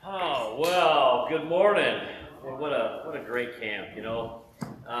Good morning. Well, what a great camp, you know.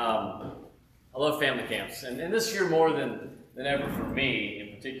 I love family camps, and this year more than ever for me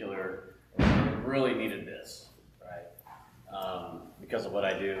in particular, really needed this, right? Because of what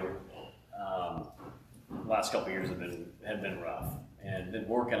I do. The last couple of years have been rough, and been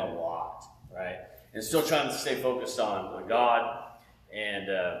working a lot, right? And still trying to stay focused on God and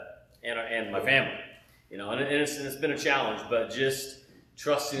my family, you know. And it's been a challenge, but just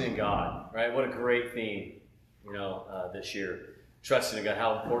trusting in God, right? What a great theme, you know, this year. Trusting in God,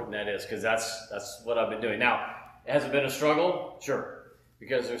 how important that is, because that's what I've been doing. Now, has it been a struggle? Sure,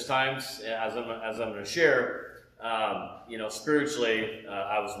 because there's times, as I'm going to share, you know, spiritually,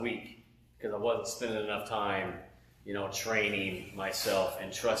 I was weak because I wasn't spending enough time, you know, training myself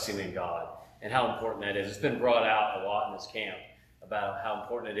and trusting in God, and how important that is. It's been brought out a lot in this camp about how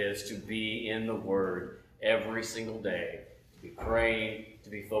important it is to be in the Word every single day, to be praying, to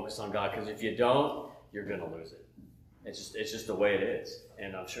be focused on God, because if you don't, you're going to lose it. It's just the way it is,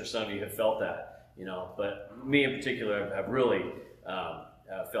 and I'm sure some of you have felt that, you know. But me in particular, I've really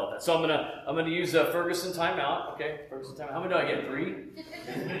felt that. So I'm gonna use Ferguson timeout. Okay, Ferguson timeout. How many do I get?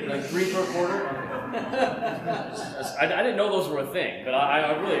 3? Like 3 per quarter? I didn't know those were a thing, but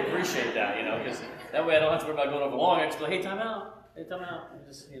I really appreciate that, you know, because that way I don't have to worry about going over long. I just go, hey, timeout. Hey, timeout.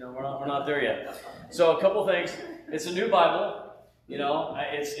 Just, you know, we're not there yet. So a couple things. It's a new Bible. You know,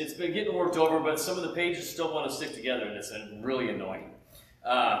 it's been getting worked over, but some of the pages still want to stick together, and it's really annoying.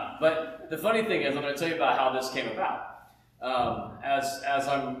 But the funny thing is, I'm going to tell you about how this came about. As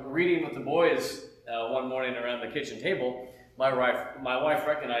I'm reading with the boys one morning around the kitchen table, my wife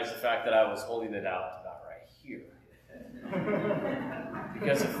recognized the fact that I was holding it out about right here.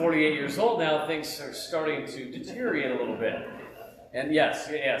 Because at 48 years old now, things are starting to deteriorate a little bit. And yes,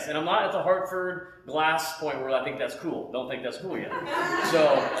 and I'm not at the Hartford glass point where I think that's cool. Don't think that's cool yet.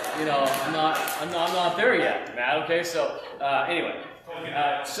 So, you know, I'm not there yet, Matt. Okay, so anyway,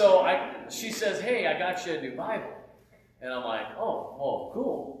 she says, "Hey, I got you a new Bible," and I'm like, "Oh,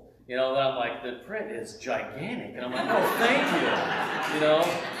 cool." You know, then I'm like, the print is gigantic, and I'm like, "Oh, thank you." You know,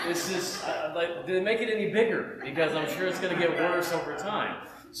 this is like, did it make it any bigger? Because I'm sure it's going to get worse over time.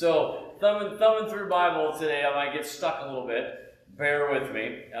 So thumbing through Bible today, I might get stuck a little bit. Bear with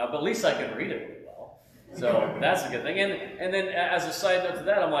me, but at least I can read it really well. So that's a good thing. And then as a side note to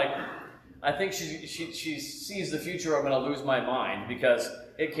that, I'm like, I think she sees the future I'm going to lose my mind, because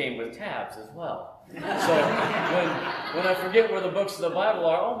it came with tabs as well. So when I forget where the books of the Bible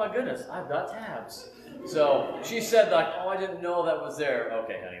are, oh my goodness, I've got tabs. So she said, like, oh, I didn't know that was there.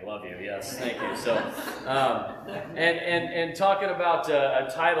 Okay, honey, love you. Yes, thank you. So and talking about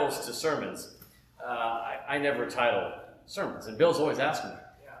titles to sermons, I never title sermons, and Bill's always asking me,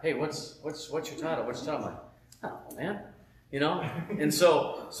 "Hey, what's your title? What's your title?" I'm like, "I don't know, man." You know, and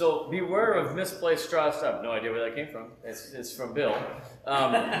so beware of misplaced trust. I have no idea where that came from. It's from Bill,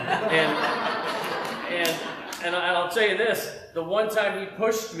 and I'll tell you this: the one time he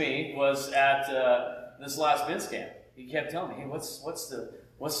pushed me was at this last men's camp. He kept telling me, "Hey, what's the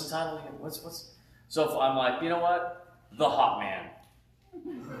title again? What's?" So I'm like, you know what? The Hot Man.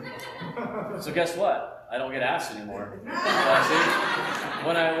 So guess what? I don't get asked anymore. See,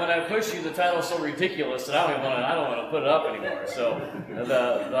 when I push you, the title's so ridiculous that I don't want to put it up anymore. So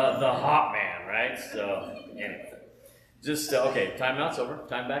the Hot Man, right? So anyway, just okay. Timeout's over.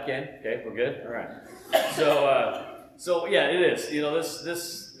 Time back in. Okay, we're good. All right. So yeah, it is. You know,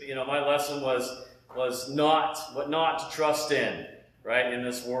 this you know, my lesson was not to trust in, right, in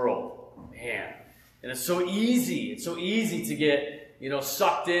this world, man. And it's so easy. It's so easy to get, you know,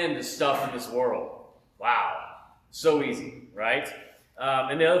 sucked into stuff in this world. Wow, so easy, right?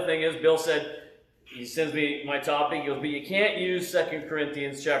 And the other thing is, Bill said, he sends me my topic, he goes, but you can't use 2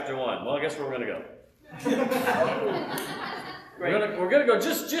 Corinthians chapter 1. Well, I guess where we're going to go. We're going to go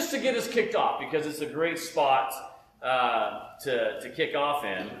just to get us kicked off, because it's a great spot to kick off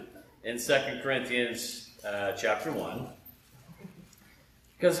in 2 Corinthians chapter 1.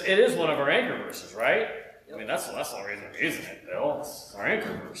 Because it is one of our anchor verses, right? I mean, that's the reason we're using it, Bill. It's our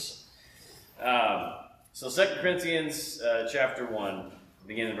anchor verse. So 2 Corinthians chapter 1,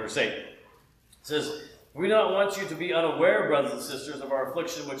 beginning in verse 8. It says, "We do not want you to be unaware, brothers and sisters, of our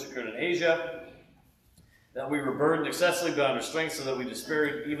affliction which occurred in Asia, that we were burdened excessively beyond our strength, so that we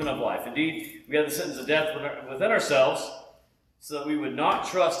despaired even of life. Indeed, we had the sentence of death within ourselves, so that we would not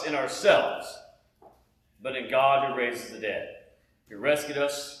trust in ourselves, but in God who raises the dead, who rescued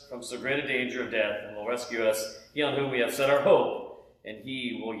us from so great a danger of death, and will rescue us, he on whom we have set our hope, and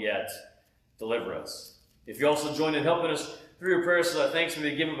he will yet deliver us. If you also join in helping us through your prayers, so that thanks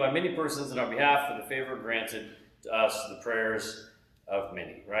may be given by many persons in our behalf for the favor granted to us, the prayers of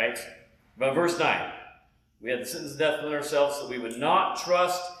many," right? But verse 9, we had the sentence of death within ourselves, so we would not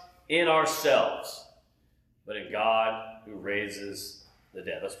trust in ourselves, but in God who raises the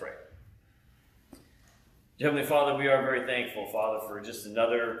dead. Let's pray. Heavenly Father, we are very thankful, Father, for just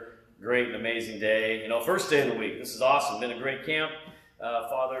another great and amazing day. First day of the week. This is awesome. Been a great camp,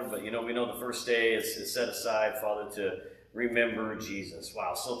 Father, but we know the first day is set aside, Father, to remember Jesus.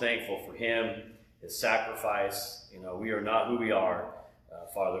 Wow, so thankful for him, his sacrifice. We are not who we are,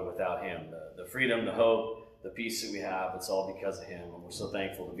 Father, without him. The freedom, the hope, the peace that we have, it's all because of him. And we're so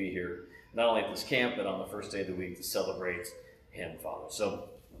thankful to be here, not only at this camp, but on the first day of the week to celebrate him, Father. So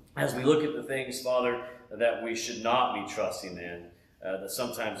as we look at the things, Father, that we should not be trusting in, that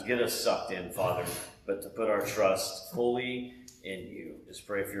sometimes get us sucked in, Father, but to put our trust fully in you. Just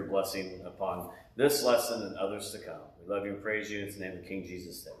pray for your blessing upon this lesson and others to come. We love you and praise you. It's in the name of King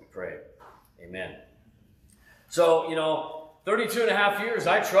Jesus that we pray. Amen. So, 32 and a half years,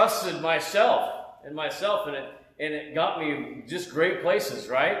 I trusted myself, and it got me just great places,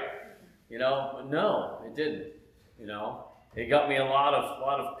 right? No, it didn't. It got me a lot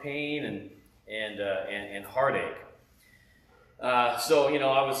of pain and heartache. So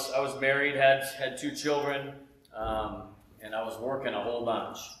I was married, had 2 children, and I was working a whole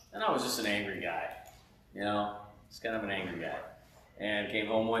bunch, and I was just an angry guy. Just kind of an angry guy. And came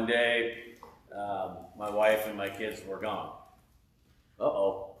home one day, my wife and my kids were gone.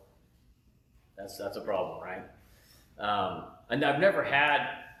 Uh-oh. That's a problem, right? And I've never had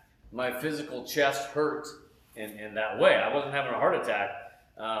my physical chest hurt in that way. I wasn't having a heart attack,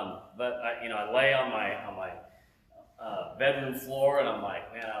 but I lay on my bedroom floor, and I'm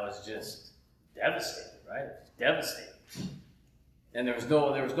like, man, I was just devastated, right? Devastated. And there was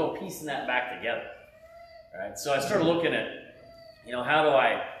no piecing that back together, right? So I started looking at, how do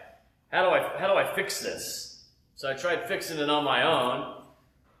I fix this? So I tried fixing it on my own.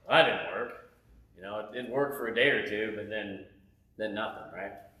 That didn't work. It didn't work for a day or two, but then nothing,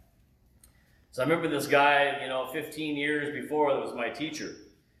 right? So I remember this guy, 15 years before, that was my teacher.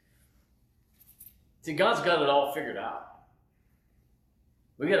 See, God's got it all figured out.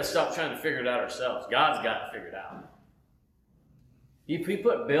 We got to stop trying to figure it out ourselves. God's got it figured out. He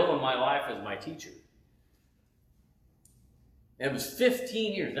put Bill in my life as my teacher. And it was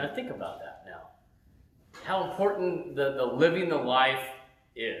 15 years. Now think about that now. How important the living the life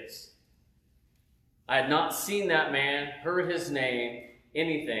is. I had not seen that man, heard his name,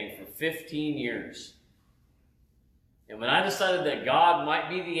 anything for 15 years. And when I decided that God might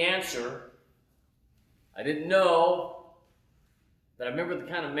be the answer, I didn't know, but I remember the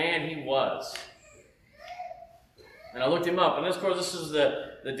kind of man he was. And I looked him up, and of course this is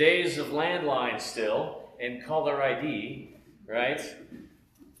the days of landline still, and caller ID, right?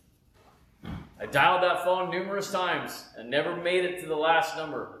 I dialed that phone numerous times and never made it to the last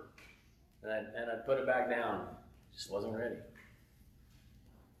number. And I'd put it back down. Just wasn't ready.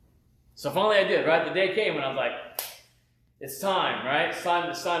 So finally I did, right? The day came and I was like, it's time, right? It's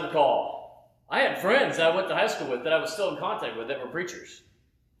time to call. I had friends that I went to high school with that I was still in contact with that were preachers.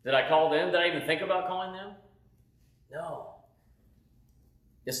 Did I call them? Did I even think about calling them? No.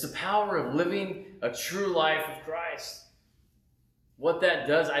 It's the power of living a true life of Christ. What that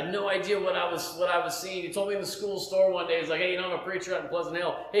does, I had no idea what I was seeing. He told me in the school store one day, he's like, hey, I'm a preacher out in Pleasant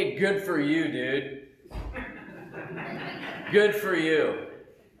Hill. Hey, good for you, dude. Good for you.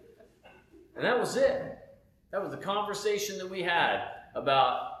 And that was it. That was the conversation that we had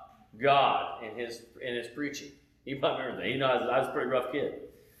about God and his preaching. You probably remember that. I was a pretty rough kid.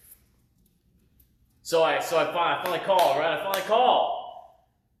 So I finally call, right? I finally call.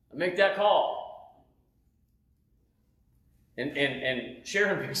 I make that call. And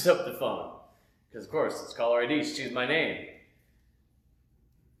Sharon picks up the phone. Because, of course, it's caller ID. She chooses my name.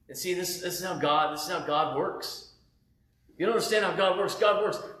 And see, this is how God works. You don't understand how God works. God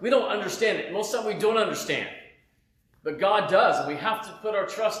works. We don't understand it. Most of the time we don't understand. But God does. And we have to put our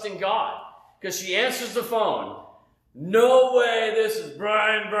trust in God. Because she answers the phone. No way this is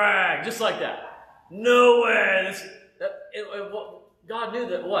Brian Bragg. Just like that. No way. God knew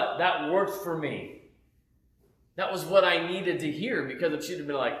that that worked for me. That was what I needed to hear, because if she'd have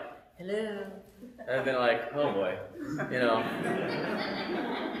been like, hello, I'd have been like, oh boy,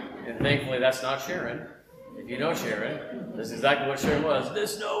 And thankfully that's not Sharon. If you know Sharon, this is exactly what Sharon was.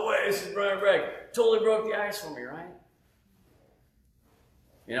 There's no way this is Brian Bragg. Totally broke the ice for me, right?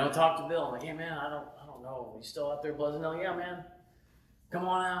 Talk to Bill. I'm like, hey man, I don't know. You still out there buzzing? No, yeah, man. Come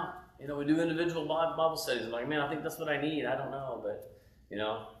on out. We do individual Bible studies. I'm like, man, I think that's what I need. I don't know, but,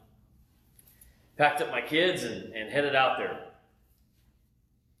 packed up my kids and headed out there.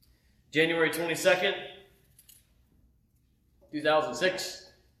 January 22nd,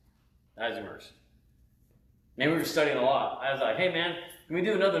 2006. Alzheimer's. Man, we were studying a lot. I was like, hey man, can we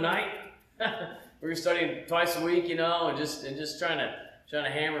do another night? We were studying twice a week, and just trying to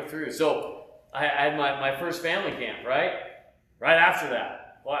hammer through. So I had my first family camp, right? Right after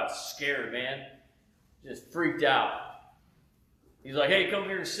that. Well, I was scared, man. Just freaked out. He's like, hey, come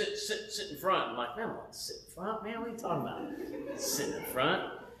here and sit in front. I'm like, man, I don't want to sit in front, man. What are you talking about? Sitting in front.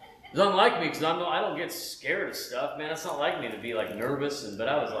 It's unlike me because I don't get scared of stuff, man. It's not like me to be like nervous, but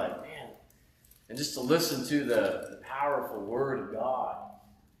I was like, man. And just to listen to the powerful word of God,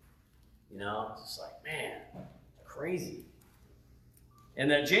 just like, man, crazy.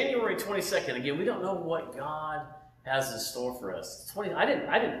 And that January 22nd, again, we don't know what God has in store for us. I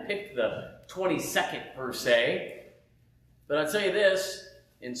didn't pick the 22nd per se, but I'll tell you this,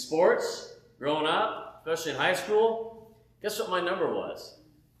 in sports, growing up, especially in high school, guess what my number was?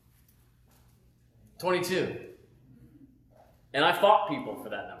 22. And I fought people for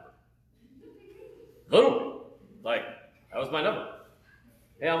that number. Literally. Like, that was my number.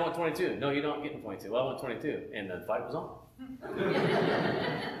 Hey, I want 22. No, you don't get 22. Well, I want 22. And the fight was on.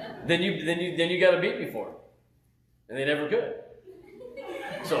 Then you got to beat me for it. And they never could.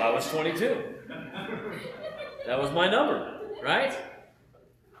 So I was 22. That was my number, right?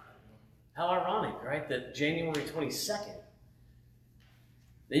 How ironic, right? That January 22nd.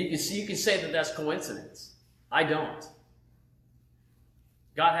 That you can say that that's coincidence. I don't.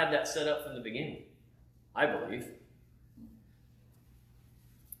 God had that set up from the beginning, I believe.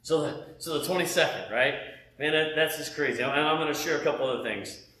 So the 22nd, right? Man, that's just crazy. And I'm going to share a couple other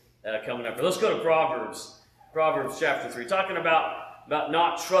things coming up. But let's go to Proverbs. Proverbs chapter 3. Talking about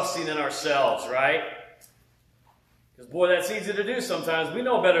not trusting in ourselves, right? Because, boy, that's easy to do sometimes. We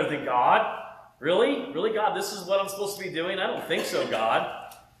know better than God. Really? Really, God, this is what I'm supposed to be doing? I don't think so, God.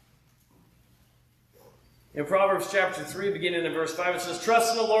 In Proverbs chapter 3, beginning in verse 5, it says,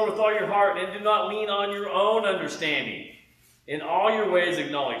 trust in the Lord with all your heart and do not lean on your own understanding. In all your ways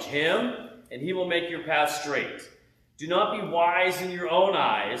acknowledge Him, and He will make your path straight. Do not be wise in your own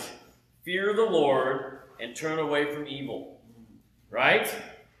eyes. Fear the Lord and turn away from evil. Right?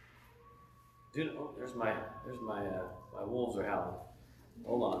 There's my wolves are howling.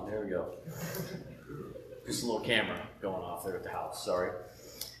 Hold on, there we go. Just a little camera going off there at the house, sorry.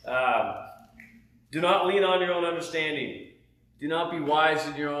 Do not lean on your own understanding. Do not be wise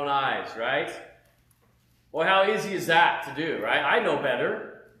in your own eyes, right? Well, how easy is that to do, right? I know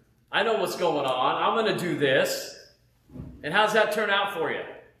better. I know what's going on. I'm going to do this. And how's that turn out for you?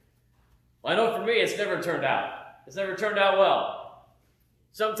 Well, I know for me, it's never turned out. It's never turned out well.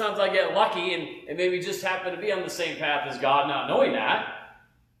 Sometimes I get lucky and maybe just happen to be on the same path as God, not knowing that.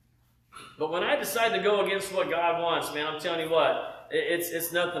 But when I decide to go against what God wants, man, I'm telling you what,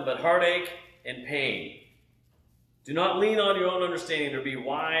 it's nothing but heartache and pain. Do not lean on your own understanding or be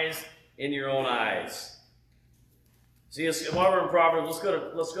wise in your own eyes. See, while we're in Proverbs,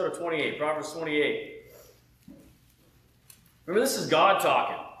 let's go to 28. Proverbs 28. Remember, this is God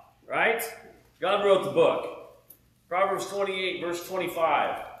talking, right? God wrote the book. Proverbs 28, verse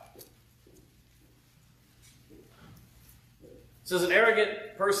 25. It says, an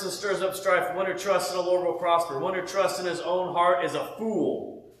arrogant person stirs up strife. One who trusts in the Lord will prosper. One who trusts in his own heart is a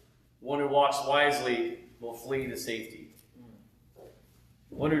fool. One who walks wisely will flee to safety.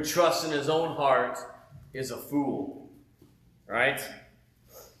 One who trusts in his own heart is a fool. Right?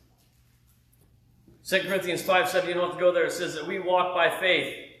 2 Corinthians 5:7, you don't have to go there. It says that we walk by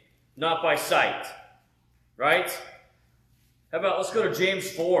faith, not by sight. Right? How about, let's go to James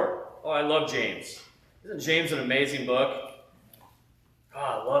 4. Oh, I love James. Isn't James an amazing book? Oh,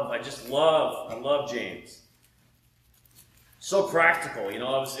 I love James. So practical, It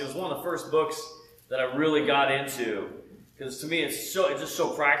was one of the first books that I really got into, because to me it's just so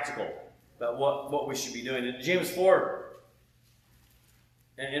practical about what we should be doing. In James 4,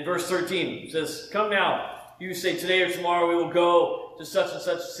 in verse 13, it says, come now, you say today or tomorrow we will go to such and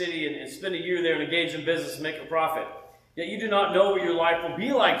such city and spend a year there and engage in business and make a profit. Yet you do not know what your life will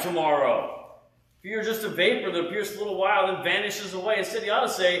be like tomorrow. If you're just a vapor that appears for a little while and vanishes away. Instead, you ought to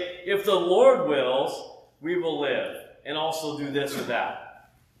say, if the Lord wills, we will live, and also do this or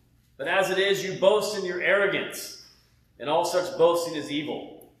that. But as it is, you boast in your arrogance, and all such boasting is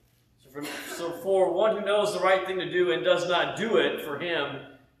evil. So for one who knows the right thing to do and does not do it, for him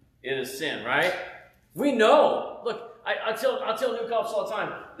it is sin, right? We know. Look, I tell new cops all the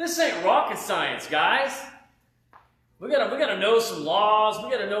time, this ain't rocket science, guys. We gotta know some laws. We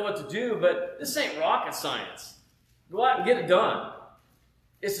gotta know what to do, but this ain't rocket science. Go out and get it done.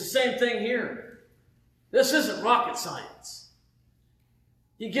 It's the same thing here. This isn't rocket science.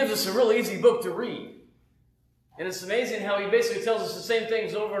 He gives us a real easy book to read. And it's amazing how he basically tells us the same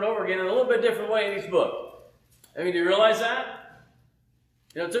things over and over again in a little bit different way in each book. I mean, do you realize that?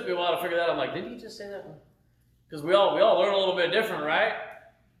 You know, it took me a while to figure that out. I'm like, did he just say that? Because we all learn a little bit different, right?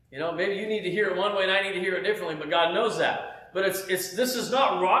 You know, maybe you need to hear it one way and I need to hear it differently, but God knows that. But this is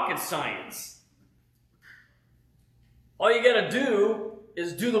not rocket science. All you got to do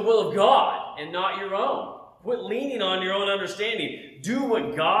is do the will of God and not your own. Quit leaning on your own understanding. Do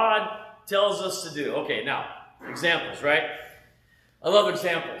what God tells us to do. Okay, now, examples, right? I love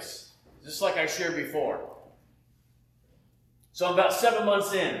examples, just like I shared before. So I'm about 7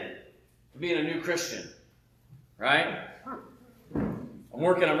 months in to being a new Christian, right?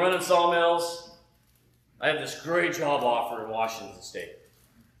 I'm running sawmills. I have this great job offer in Washington State.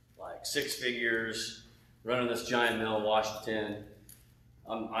 Like 6 figures, running this giant mill in Washington.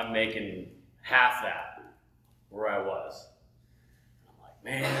 I'm making half that where I was. I'm like,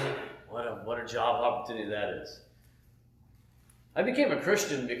 man, what a job opportunity that is. I became a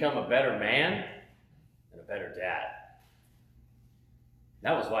Christian to become a better man and a better dad.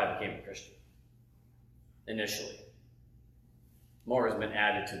 That was why I became a Christian, initially. More has been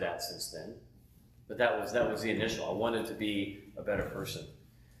added to that since then. But that was the initial. I wanted to be a better person.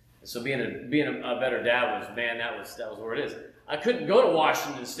 And so being a better dad was, man, that was where it is. I couldn't go to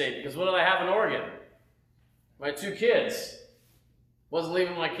Washington State because what did I have in Oregon? My 2 kids. Wasn't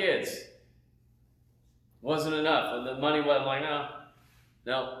leaving my kids. Wasn't enough. And the money was, I'm like,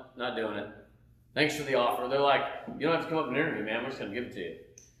 no, not doing it. Thanks for the offer. They're like, you don't have to come up and interview, man. We're just going to give it to you.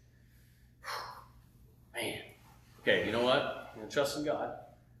 Man. Okay, you know what? I'm going to trust in God.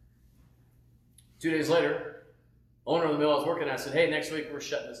 2 days later, owner of the mill I was working at said, hey, next week we're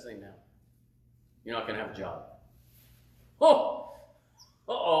shutting this thing down. You're not going to have a job. Oh,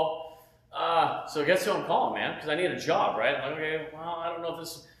 uh-oh. So guess who I'm calling, man? Because I need a job, right? I'm like, okay, well, I don't know if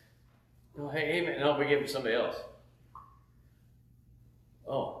this... No, hey, man. No, we gave it to somebody else.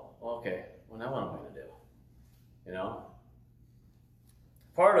 Oh, okay. Well, now what am I going to do? You know?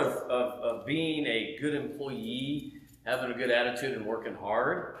 Part of being a good employee, having a good attitude and working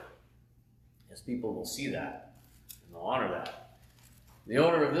hard, is people will see that and they'll honor that. The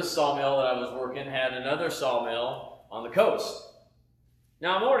owner of this sawmill that I was working had another sawmill on the coast.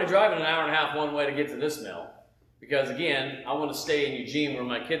 Now, I'm already driving an hour and a half one way to get to this mill because, again, I want to stay in Eugene where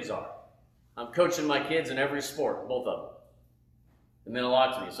my kids are. I'm coaching my kids in every sport, both of them. It meant a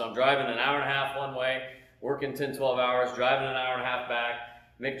lot to me. So I'm driving an hour and a half one way, working 10, 12 hours, driving an hour and a half back,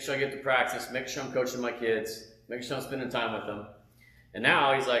 making sure I get to practice, making sure I'm coaching my kids, making sure I'm spending time with them. And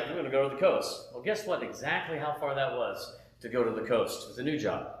now he's like, we're going to go to the coast. Well, guess what? Exactly how far that was to go to the coast with a new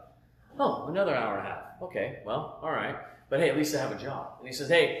job. Oh, another hour and a half. Okay, well, all right. But hey, at least I have a job. And he says,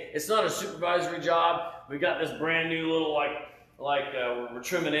 hey, it's not a supervisory job. We got this brand new little, we're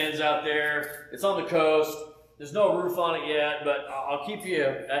trimming ends out there. It's on the coast. There's no roof on it yet, but I'll keep you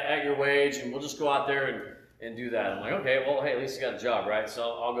at your wage, and we'll just go out there and do that. I'm like, okay, well, hey, at least you got a job, right? So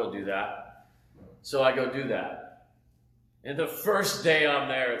I'll go do that. So I go do that. And the first day I'm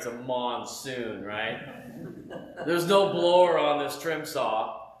there, it's a monsoon, right? There's no blower on this trim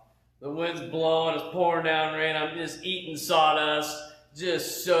saw. The wind's blowing, it's pouring down rain. I'm just eating sawdust,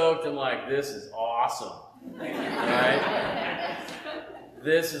 just soaked. I'm like, this is awesome, right?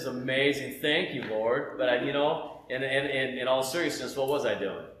 This is amazing. Thank you, Lord. But in all seriousness, what was I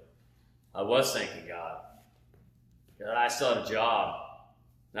doing? I was thanking God. Because I still had a job.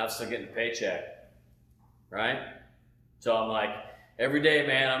 And I was still getting a paycheck. Right? So I'm like, every day,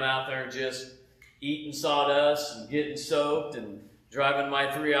 man, I'm out there just eating sawdust and getting soaked and driving my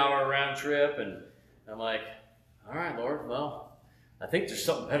 3-hour round trip. And I'm like, all right, Lord, well, I think there's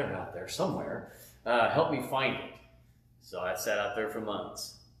something better out there somewhere. Help me find it. So I sat out there for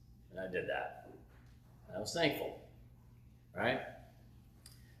months, and I did that. And I was thankful, right?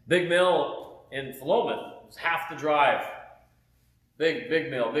 Big mill in Philomath was half the drive.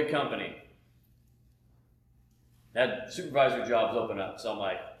 Big mill, big company. Had supervisory jobs open up, so I'm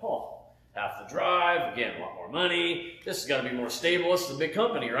like, oh, half the drive, again, a lot more money. This has got to be more stable. This is a big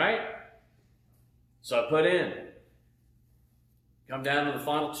company, right? So I put in. Come down to the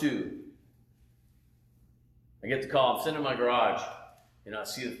final 2. I get the call. I'm sitting in my garage. I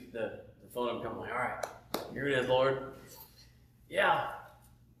see the phone up. I'm like, all right, here it is, Lord. Yeah.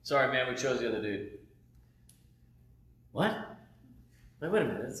 Sorry, man, we chose the other dude. What? Wait a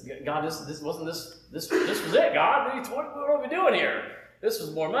minute. God, this wasn't this was it, God. What are we doing here? This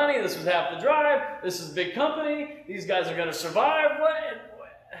was more money. This was half the drive. This is a big company. These guys are going to survive. What?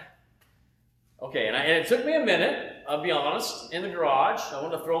 Okay, and it took me a minute, I'll be honest, in the garage. I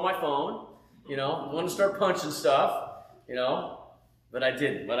wanted to throw my phone. I wanted to start punching stuff, but I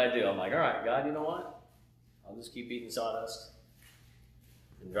didn't. But I do. I'm like, all right, God, you know what? I'll just keep eating sawdust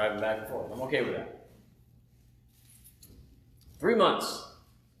and driving back and forth. I'm okay with that. 3 months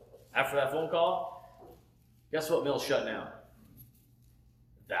after that phone call, guess what mill shut down?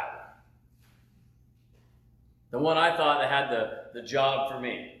 That one. The one I thought that had the job for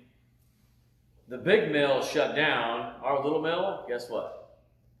me. The big mill shut down. Our little mill, guess what?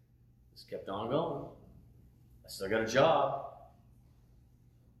 Just kept on going. I still got a job.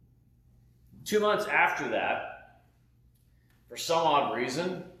 2 months after that, for some odd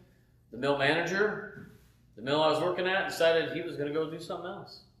reason, the mill manager, the mill I was working at, decided he was going to go do something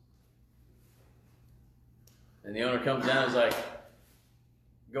else. And the owner comes down and is like,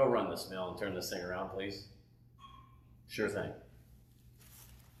 go run this mill and turn this thing around, please. Sure thing.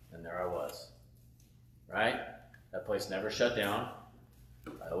 And there I was. Right? That place never shut down.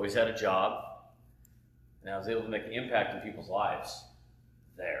 I always had a job. And I was able to make an impact in people's lives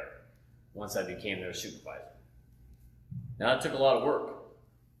there once I became their supervisor. Now, it took a lot of work.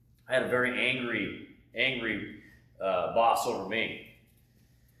 I had a very angry boss over me.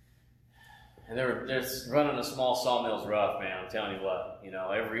 And they're just running a small sawmill's rough, man. I'm telling you what. You know,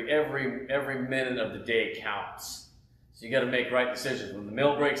 every minute of the day counts. So you got to make right decisions. When the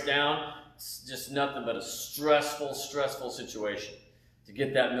mill breaks down, it's just nothing but a stressful situation to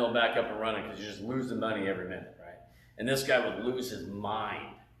get that mill back up and running, because you're just losing money every minute, right? And this guy would lose his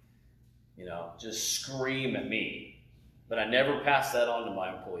mind, you know, just scream at me. But I never passed that on to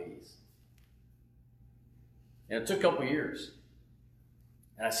my employees. And it took a couple years.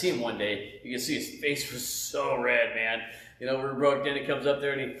 And I see him one day. You can see his face was so red, man. You know, we broke in, he comes up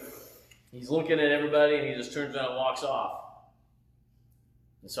there and he's looking at everybody, and he just turns around and walks off.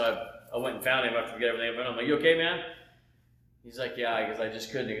 And so I went and found him after we got everything up. I'm like, you okay, man? He's like, yeah, because I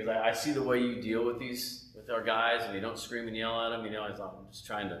just couldn't. Because I see the way you deal with our guys, and you don't scream and yell at them. You know, I'm just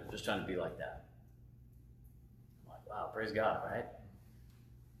trying to be like that. I'm like, wow, praise God, right?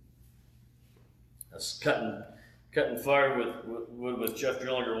 I was cutting fire with wood with Jeff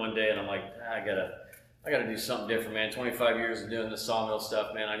Drillinger one day, and I'm like, I gotta do something different, man. 25 years of doing this sawmill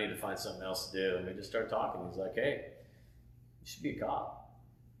stuff, man. I need to find something else to do. And we just start talking. He's like, hey, you should be a cop.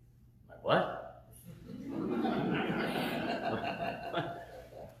 I'm like, what?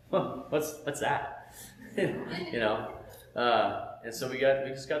 What's that? You know, and so we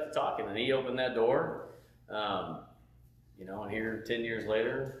just got to talking, and he opened that door, you know, and here 10 years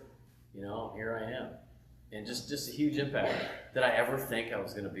later, you know, here I am, and just a huge impact. Did I ever think I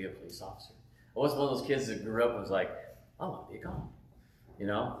was going to be a police officer? I wasn't one of those kids that grew up and was like, I want to be a cop. You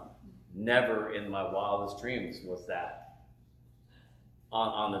know, never in my wildest dreams was that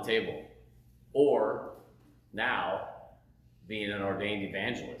on the table, or now being an ordained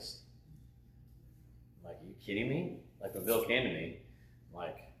evangelist. Like, are you kidding me? Like, when Bill came to me, I'm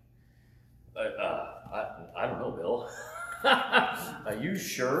like, I don't know, Bill. Are you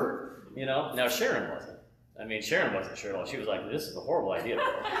sure? You know? Now, Sharon wasn't. I mean, Sharon wasn't sure at all. She was like, this is a horrible idea, Bill.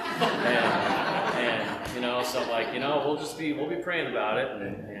 and you know, so I'm like, you know, we'll be praying about it.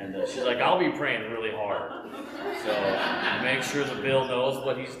 And she's like, I'll be praying really hard. So make sure that Bill knows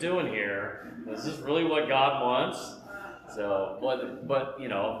what he's doing here. Is this really what God wants? So, but you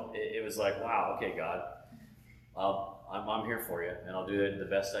know, it was like, wow, okay, God, I'm here for you, and I'll do it the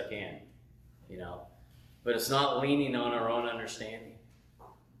best I can, you know. But it's not leaning on our own understanding.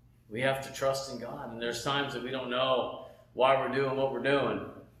 We have to trust in God, and there's times that we don't know why we're doing what we're doing,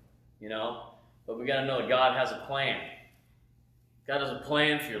 you know. But we got to know that God has a plan. God has a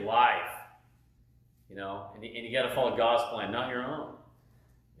plan for your life, you know, and you got to follow God's plan, not your own.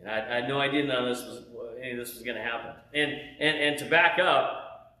 And I had no idea any of this was going to happen. And to back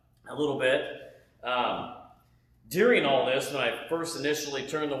up a little bit, during all this, when I first initially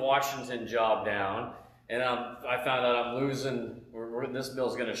turned the Washington job down, and I found out I'm losing, this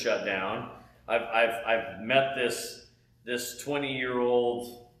mill's going to shut down. I've met this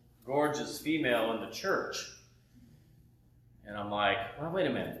 20-year-old gorgeous female in the church, and I'm like, well, wait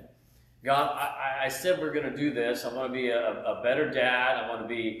a minute. God, I said we're going to do this. I want to be a better dad. I want to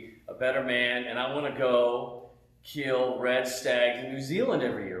be a better man, and I want to go kill red stags in New Zealand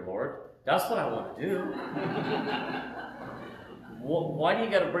every year, Lord. That's what I want to do. Why do you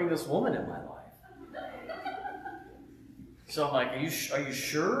got to bring this woman in my life? So I'm like, are you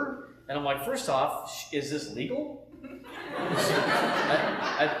sure? And I'm like, first off, is this legal?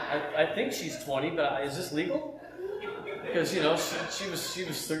 I think she's 20, but is this legal? Because, you know, she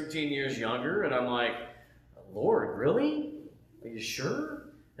was 13 years younger, and I'm like, Lord, really? Are you sure?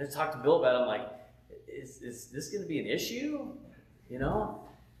 And I talked to Bill about it. I'm like, is this going to be an issue? You know?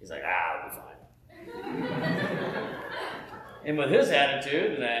 He's like, it'll be fine. And with his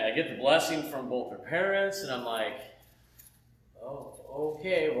attitude, and I get the blessing from both their parents, and I'm like, oh,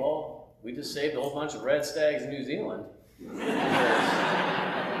 okay, well, we just saved a whole bunch of red stags in New Zealand.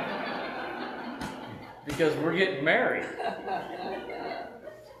 Because we're getting married.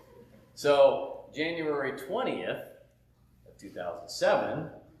 So, January 20th of 2007,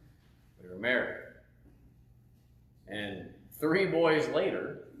 we were married. And 3 boys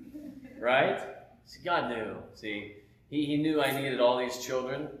later, right? See, God knew. See, He knew I needed all these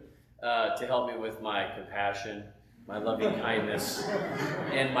children to help me with my compassion, my loving kindness,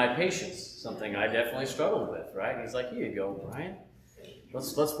 and my patience. Something I definitely struggled with, right? He's like, here you go, Brian.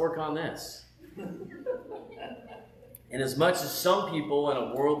 Let's work on this. And as much as some people in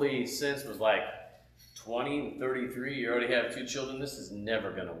a worldly sense was like, 20, 33, you already have 2 children, this is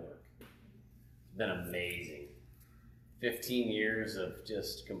never going to work. It's been amazing. 15 years of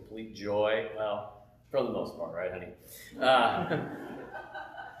just complete joy. Well, for the most part, right, honey?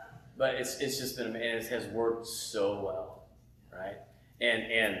 But it's just been amazing. It has worked so well, right?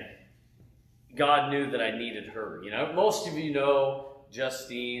 And God knew that I needed her. You know, most of you know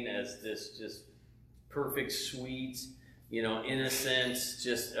Justine as this just perfect, sweet, you know, innocent,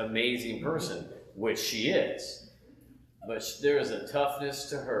 just amazing person, which she is. But there is a toughness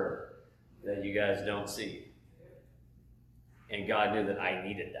to her that you guys don't see. And God knew that I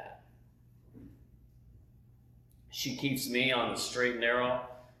needed that. She keeps me on the straight and narrow.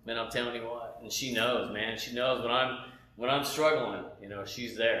 Man, I'm telling you what. And she knows, man. She knows when I'm struggling, you know,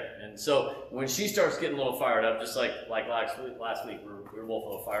 she's there. And so when she starts getting a little fired up, just like last week, we were both a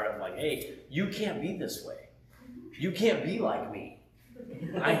little fired up. I'm like, hey, you can't be this way. You can't be like me.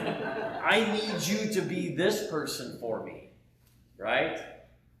 I need you to be this person for me, right?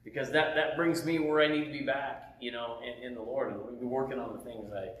 Because that brings me where I need to be back, you know, in the Lord. And we'll be working on the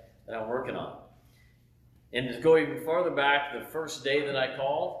things that I'm working on. And to go even farther back, the first day that I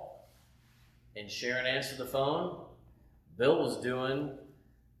called and Sharon answered the phone, Bill was doing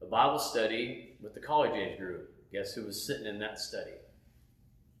a Bible study with the college age group. Guess who was sitting in that study?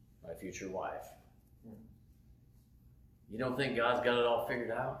 My future wife. You don't think God's got it all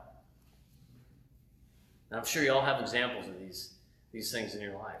figured out? And I'm sure you all have examples of these things in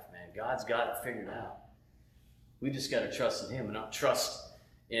your life, man. God's got it figured out. We just got to trust in Him and not trust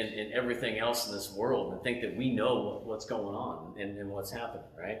in everything else in this world and think that we know what's going on and what's happening,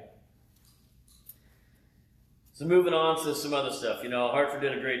 right? So moving on to some other stuff. You know, Hartford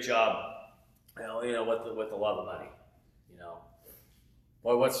did a great job, you know, with the love of money. You know,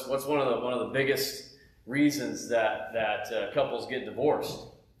 boy, what's one of the biggest reasons that couples get divorced,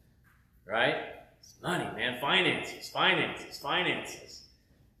 right? It's money, man. Finances.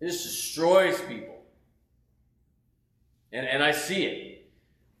 It just destroys people. And I see it.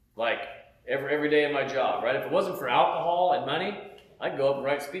 Like every day in my job, right? If it wasn't for alcohol and money, I'd go up and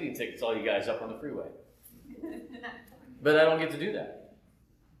write speeding tickets to all you guys up on the freeway. But I don't get to do that.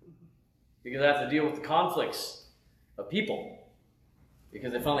 Because I have to deal with the conflicts of people.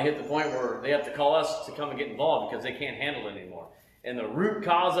 Because they finally hit the point where they have to call us to come and get involved because they can't handle it anymore. And the root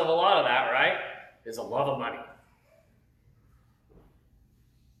cause of a lot of that, right, is a love of money.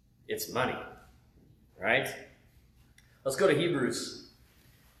 It's money, right? Let's go to Hebrews.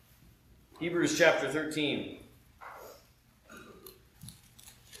 Hebrews chapter 13.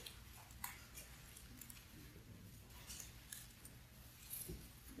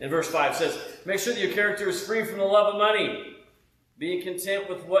 And verse 5 says, make sure that your character is free from the love of money, being content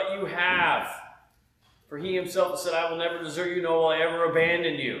with what you have. For He Himself has said, I will never desert you, nor will I ever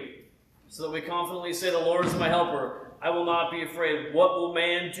abandon you. So that we confidently say, the Lord is my helper. I will not be afraid. What will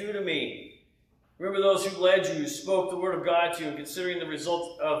man do to me? Remember those who led you, who spoke the word of God to you, and considering the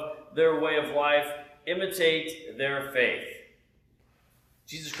results of their way of life, imitate their faith.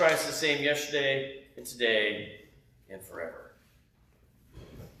 Jesus Christ is the same yesterday and today and forever.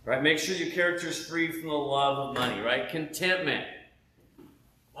 Right? Make sure your character is free from the love of money, right? Contentment.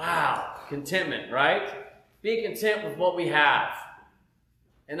 Wow. Contentment, right? Being content with what we have.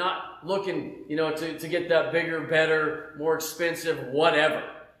 And not looking, you know, to get that bigger, better, more expensive, whatever.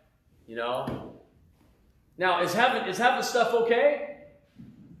 You know? Now, is having stuff okay?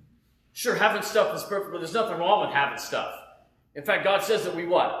 Sure, having stuff is perfect, but there's nothing wrong with having stuff. In fact, God says that we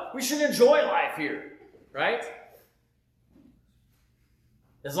what? We should enjoy life here, right?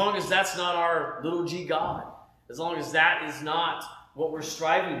 As long as that's not our little g God. As long as that is not what we're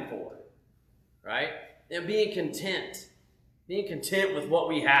striving for, right? And being content. Being content with what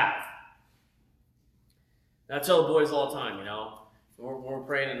we have. And I tell the boys all the time, you know, when we're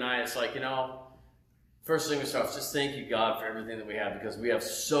praying at night, it's like, you know, first thing we start is just thank you, God, for everything that we have, because we have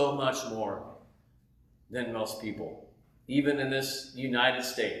so much more than most people. even in this United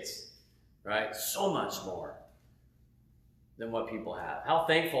States, right? So much more than what people have. How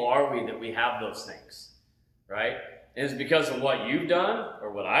thankful are we that we have those things, right? And is it because of what you've done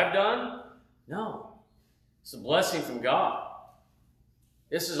or what I've done? No. It's a blessing from God.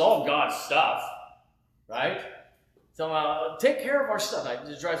 This is all God's stuff, right? So take care of our stuff. It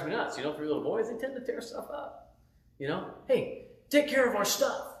just drives me nuts. For your little boys, they tend to tear stuff up. Hey, take care of our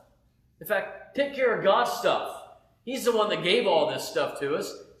stuff. In fact, take care of God's stuff. He's the one that gave all this stuff to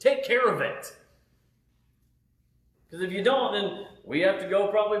us. Take care of it. Because if you don't, then we have to go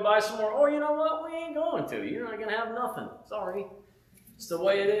probably buy some more. Or you know what? We ain't going to. You're not going to have nothing. Sorry. It's the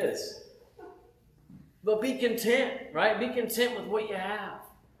way it is. But be content, right? Be content with what you have.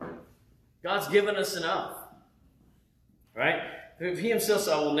 God's given us enough. Right? If He Himself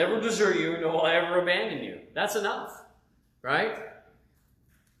says, I will never desert you, nor will I ever abandon you. That's enough. Right?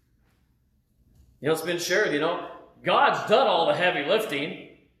 It's been shared, God's done all the heavy lifting.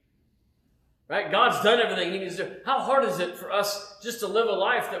 Right? God's done everything He needs to do. How hard is it for us just to live a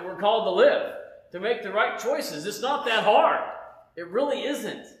life that we're called to live? To make the right choices? It's not that hard. It really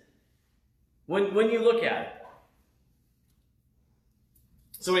isn't. When you look at it.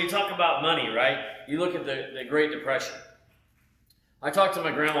 So when you talk about money, right? You look at the Great Depression. I talked to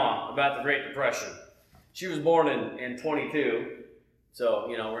my grandma about the Great Depression. She was born in 22. So,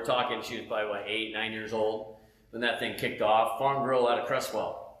 we're talking, she was probably, 8, 9 years old when that thing kicked off. Farm girl out of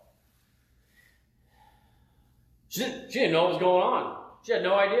Crestwell. She didn't know what was going on. She had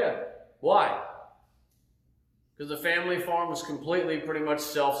no idea. Why? Because the family farm was completely pretty much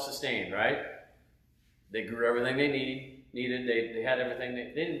self-sustained, right? They grew everything they needed. They had everything.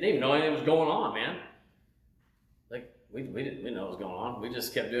 They didn't even know anything was going on, man. We didn't know what was going on. We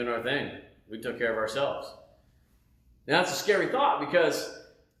just kept doing our thing. We took care of ourselves. Now, that's a scary thought because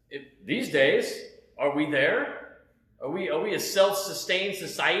these days, are we there? Are we a self-sustained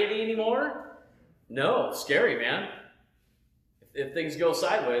society anymore? No, it's scary, man. If things go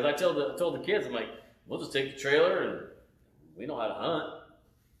sideways, I told the kids, I'm like, we'll just take the trailer and we know how to hunt.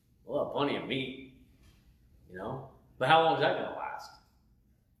 We'll have plenty of meat, But how long is that going to last?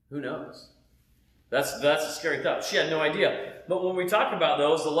 Who knows? That's a scary thought. She had no idea. But when we talk about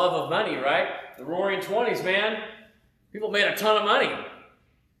those, the love of money, right? The Roaring 20s, man, people made a ton of money.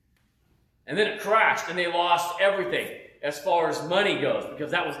 And then it crashed and they lost everything as far as money goes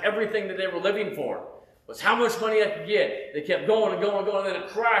because that was everything that they were living for, was how much money they could get. They kept going and going and going, and then it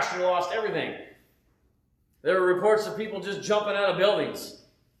crashed and they lost everything. There were reports of people just jumping out of buildings,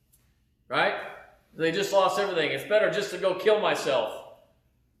 right? They just lost everything. It's better just to go kill myself.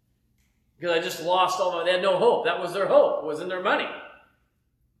 Because I just lost they had no hope. That was their hope, was in their money.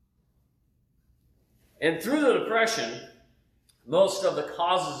 And through the Depression, most of the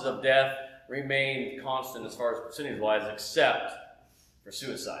causes of death remained constant as far as percentage-wise, except for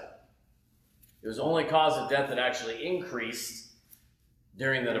suicide. It was the only cause of death that actually increased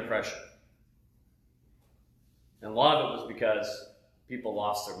during the Depression. And a lot of it was because people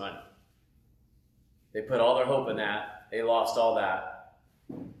lost their money. They put all their hope in that. They lost all that.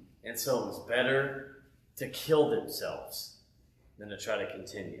 And so it was better to kill themselves than to try to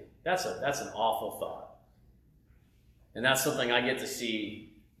continue. That's an awful thought. And that's something I get to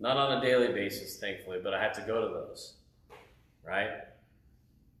see, not on a daily basis, thankfully, but I have to go to those, right?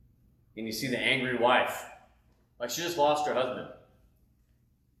 And you see the angry wife. She just lost her husband.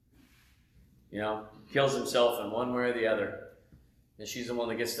 Kills himself in one way or the other. And she's the one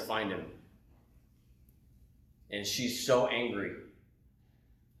that gets to find him. And she's so angry.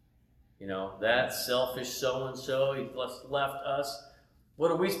 That selfish so-and-so, he left us. What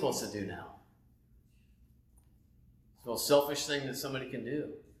are we supposed to do now? It's the most selfish thing that somebody can do.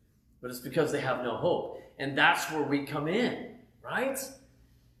 But it's because they have no hope. And that's where we come in, right?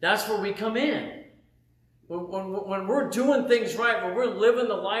 That's where we come in. When we're doing things right, when we're living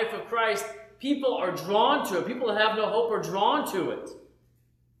the life of Christ, people are drawn to it. People that have no hope are drawn to it.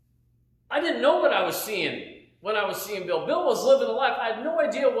 I didn't know what I was seeing when I was seeing Bill. Bill was living a life. I had no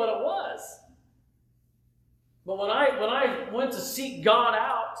idea what it was. But when I went to seek God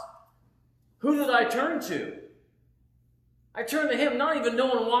out, who did I turn to? I turned to Him, not even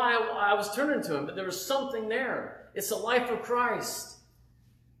knowing why I was turning to Him, but there was something there. It's the life of Christ.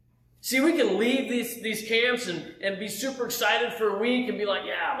 See, we can leave these camps and be super excited for a week and be like,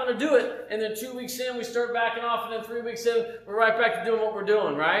 yeah, I'm going to do it. And then 2 weeks in, we start backing off, and then 3 weeks in, we're right back to doing what we're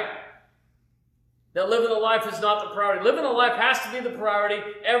doing, right? That living a life is not the priority. Living a life has to be the priority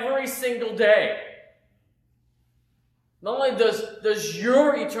every single day. Not only does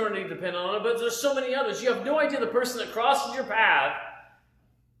your eternity depend on it, but there's so many others. You have no idea the person that crosses your path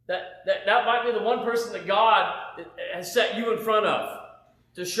That might be the one person that God has set you in front of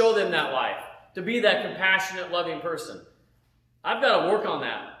to show them that life, to be that compassionate, loving person. I've got to work on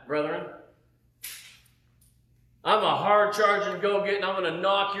that, brethren. I'm a hard-charging, go-getting, I'm going to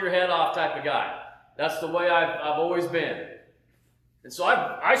knock your head off type of guy. That's the way I've always been. And so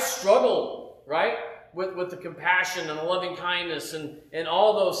I struggle, right, with the compassion and the loving kindness and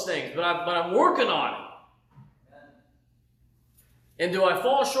all those things. But I'm working on it. And do I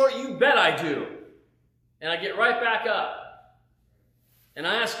fall short? You bet I do. And I get right back up. And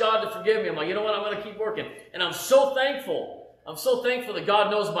I ask God to forgive me. I'm like, you know what? I'm going to keep working. And I'm so thankful. I'm so thankful that God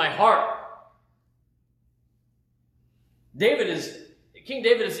knows my heart. King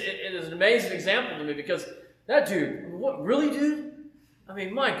David is an amazing example to me, because that dude, what, really, dude? I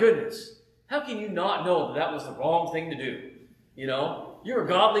mean, my goodness. How can you not know that was the wrong thing to do? You know, you're a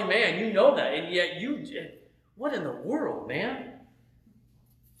godly man. You know that. And yet what in the world, man?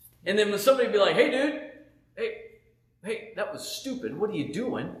 And then when somebody be like, hey, dude, hey, that was stupid. What are you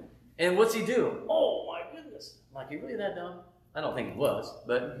doing? And what's he do? Oh, my goodness. I'm like, you really that dumb? I don't think he was.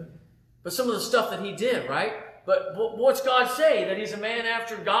 But some of the stuff that he did, right? But what's God say? That he's a man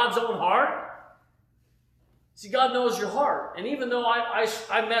after God's own heart? See, God knows your heart. And even though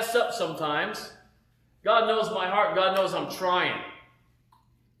I mess up sometimes, God knows my heart. God knows I'm trying.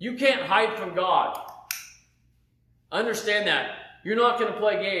 You can't hide from God. Understand that. You're not going to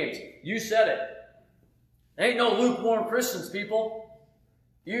play games. You said it. There ain't no lukewarm Christians, people.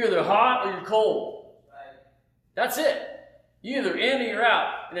 You're either hot or you're cold. That's it. You're either in or you're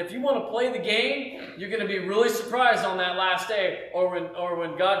out. And if you want to play the game, you're going to be really surprised on that last day, or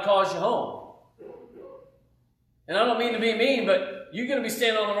when God calls you home. And I don't mean to be mean, but you're going to be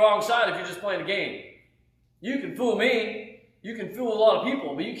standing on the wrong side if you're just playing a game. You can fool me. You can fool a lot of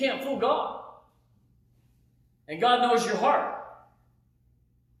people, but you can't fool God. And God knows your heart.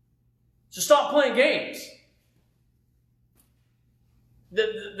 So stop playing games.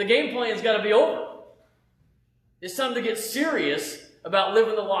 The game plan's got to be over. It's time to get serious about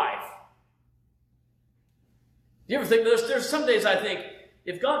living the life. Do you ever think, there's some days I think,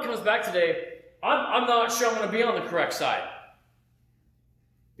 if God comes back today, I'm not sure I'm going to be on the correct side.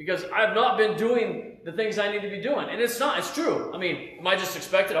 Because I've not been doing the things I need to be doing. And it's true. I mean, am I just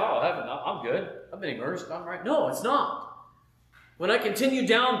expected, I'm good. I've been immersed, I'm right. No, it's not. When I continue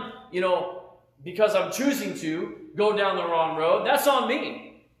down, because I'm choosing to go down the wrong road, that's on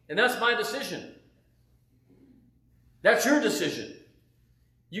me. And that's my decision. That's your decision.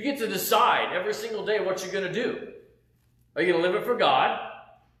 You get to decide every single day what you're going to do. Are you going to live it for God?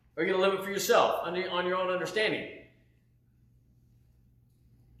 Or are you going to live it for yourself on your own understanding?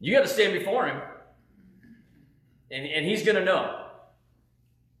 You got to stand before Him. And He's going to know.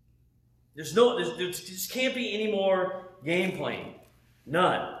 There just can't be any more game playing.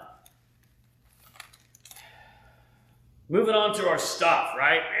 None. Moving on to our stuff,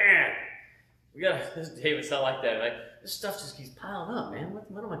 right? Man, David's not like that, right? This stuff just keeps piling up, man.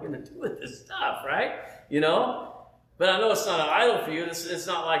 What am I going to do with this stuff, right? But I know it's not an idol for you. It's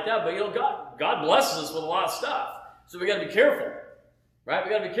not like that. But God blesses us with a lot of stuff, so we got to be careful, right?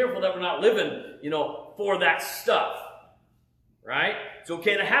 We got to be careful that we're not living, for that stuff, right? It's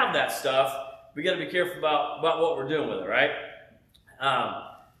okay to have that stuff. We got to be careful about what we're doing with it, right?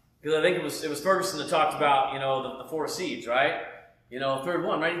 Because I think it was Ferguson that talked about the 4 seeds, right? Third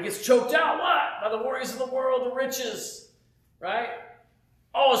one, right? He gets choked out. What? By the worries of the world, the riches, right?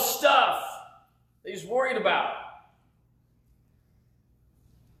 All the stuff that he's worried about.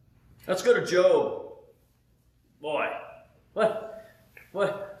 Let's go to Job. Boy,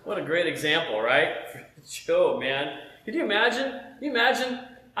 what a great example, right? Job, man. Could you imagine? Can you imagine?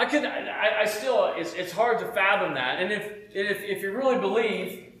 I still, it's hard to fathom that. And if you really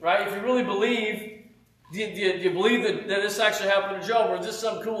believe, right? If you really believe, do you believe that this actually happened to Job, or is this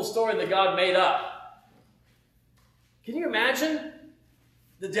some cool story that God made up? Can you imagine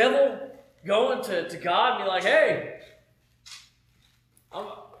the devil going to God and be like, hey,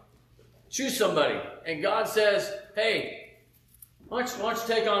 choose somebody. And God says, hey, why don't you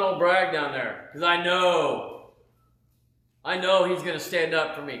take on old Bragg down there? Because I know he's going to stand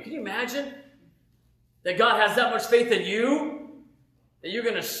up for me. Can you imagine that God has that much faith in you? That you're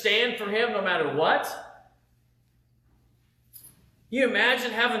going to stand for Him no matter what? Can you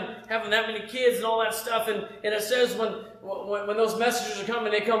imagine having that many kids and all that stuff? And it says when those messengers are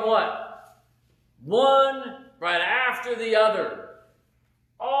coming, they come what? One right after the other.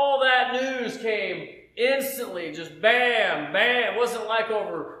 All that news came instantly, just bam, bam. It wasn't like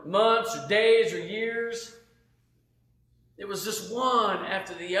over months or days or years. It was just one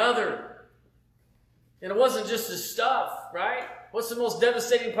after the other. And it wasn't just his stuff, right? What's the most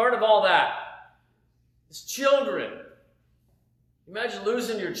devastating part of all that? It's children. Imagine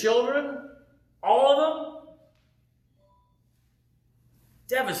losing your children, all of them.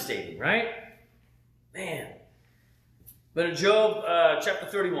 Devastating, right? Man. But in Job chapter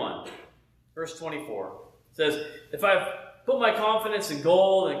 31, verse 24, it says, if I've put my confidence in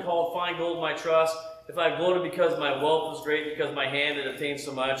gold and called fine gold my trust, if I've gloated because my wealth was great, because my hand had obtained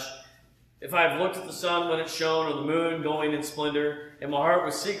so much, if I've looked at the sun when it shone, or the moon going in splendor, and my heart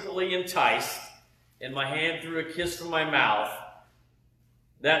was secretly enticed, and my hand threw a kiss from my mouth,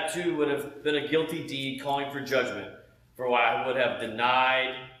 that too would have been a guilty deed calling for judgment, for I would have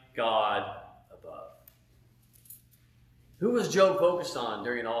denied God above. Who was Job focused on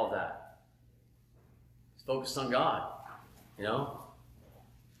during all of that? He's focused on God. You know?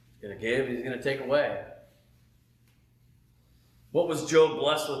 He's going to give, he's going to take away. What was Job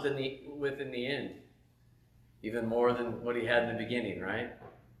blessed with in the end? Even more than what he had in the beginning, right?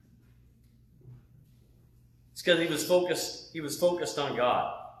 It's because he was focused on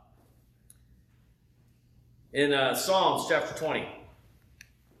God. In Psalms chapter 20.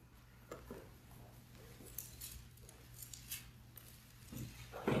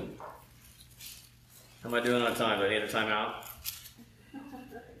 How am I doing on time? Do I need a timeout?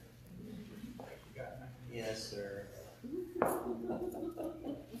 Yes, sir.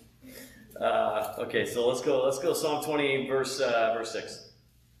 Okay, so let's go Psalm 20, verse 6. It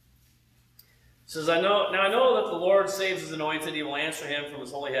says, I know that the Lord saves his anointed. He will answer him from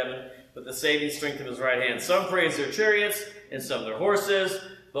his holy heaven with the saving strength of his right hand. Some praise their chariots and some their horses,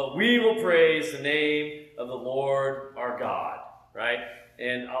 but we will praise the name of the Lord our God. Right?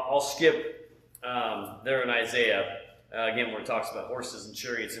 And I'll skip there in Isaiah, again, where it talks about horses and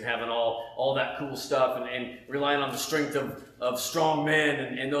chariots and having all that cool stuff and relying on the strength of strong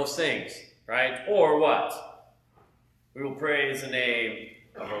men and those things. Right? Or what? We will praise the name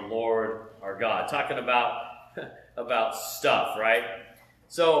of our Lord our God. Talking about stuff, right?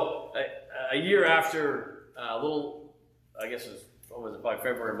 So a year after, I guess it was, what was it, probably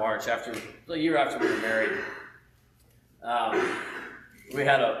February, March, a year after we were married, we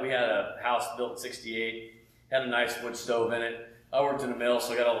had a house built in '68, had a nice wood stove in it. I worked in the mill,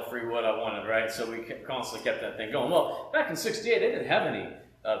 so I got all the free wood I wanted, right? So we constantly kept that thing going. Well, back in '68, they didn't have any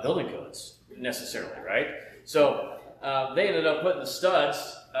building codes necessarily, right? So they ended up putting the studs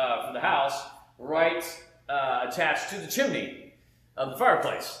for the house right attached to the chimney of the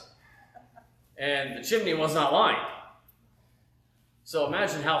fireplace. And the chimney was not lined. So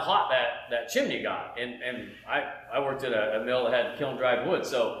imagine how hot that chimney got. And I worked at a mill that had kiln-dried wood.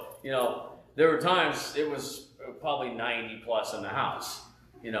 So, you know, there were times it was probably 90 plus in the house.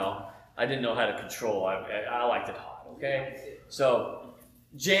 You know, I didn't know how to control. I liked it hot, okay? So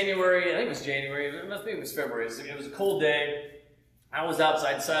January, I think it was January, maybe it was February. It was a cold day. I was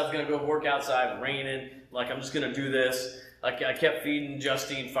outside, decided I was going to go work outside, raining. Like, I'm just going to do this. I kept feeding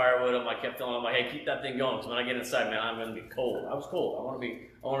Justine firewood. I kept telling him, like, hey, keep that thing going, because when I get inside, man, I'm going to be cold. I was cold. I want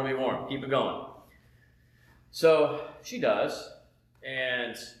to be warm. Keep it going. So she does,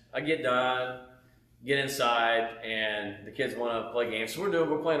 and I get done, get inside, and the kids want to play games. So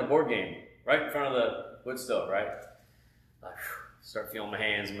we're playing a board game right in front of the wood stove, right? Start feeling my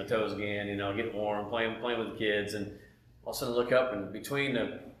hands and my toes again, you know, getting warm, playing with the kids, and all of a sudden I look up, and between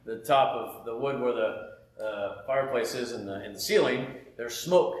the top of the wood where the fireplace is and the ceiling, there's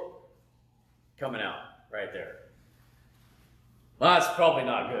smoke coming out right there. Well, that's probably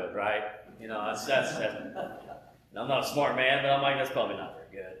not good, right? You know, that's I'm not a smart man, but I'm like, that's probably not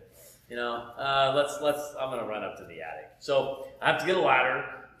very good. You know, I'm going to run up to the attic. So I have to get a ladder,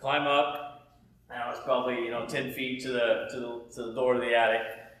 climb up. Now it's probably, 10 feet to the door to the attic.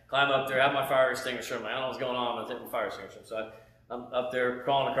 Climb up there, have my fire extinguisher. I don't know what's going on. I'm going to take my fire extinguisher. So I'm up there,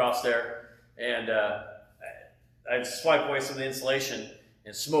 crawling across there, and I swipe away some of the insulation,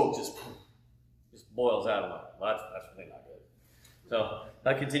 and smoke just boils out of my. Well, that's really not good. So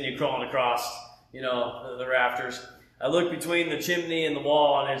I continue crawling across, the rafters. I look between the chimney and the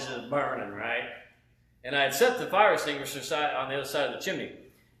wall, and it's just burning, right? And I had set the fire extinguisher on the other side of the chimney.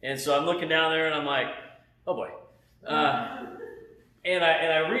 And so I'm looking down there, and I'm like, oh boy. And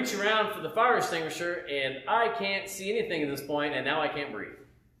I reach around for the fire extinguisher, and I can't see anything at this point, and now I can't breathe.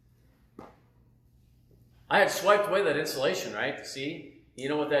 I had swiped away that insulation, right, to see. You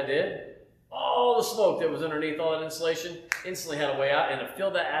know what that did? All the smoke that was underneath all that insulation instantly had a way out, and it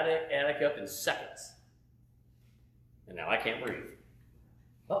filled that attic up in seconds. And now I can't breathe.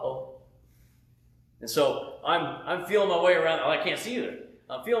 Uh-oh. And so I'm feeling my way around. I can't see either.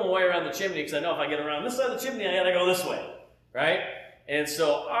 I'm feeling my way around the chimney because I know if I get around this side of the chimney, I got to go this way, right? And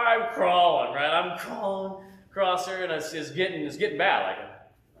so I'm crawling, right? I'm crawling, across there, and it's getting bad. Like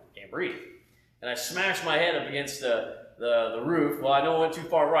I can't breathe. And I smashed my head up against the roof. Well, I know I went too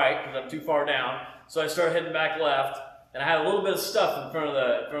far right because I'm too far down. So I started heading back left, and I had a little bit of stuff in front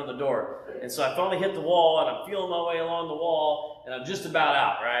of the door. And so I finally hit the wall, and I'm feeling my way along the wall, and I'm just about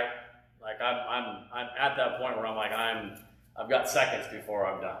out, right? Like I'm at that point where I'm like I've got seconds before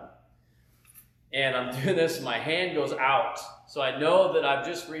I'm done. And I'm doing this, and my hand goes out. So I know that I've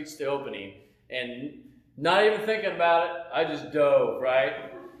just reached the opening, and not even thinking about it, I just dove,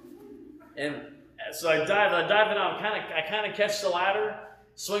 right? And so I dive in, I kind of catch the ladder,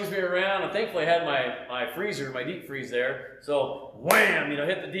 swings me around, and thankfully I had my freezer, my deep freeze there. So wham,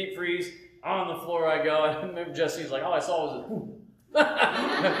 hit the deep freeze, on the floor I go. I remember Jesse's like, all I saw was a whoop.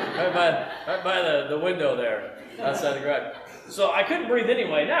 right by the window there outside the garage. So I couldn't breathe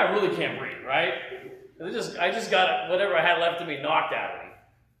anyway. Now I really can't breathe, right? I just got whatever I had left of me knocked out of me.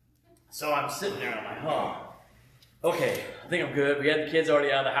 So I'm sitting there and I'm like, oh, okay, I think I'm good. We had the kids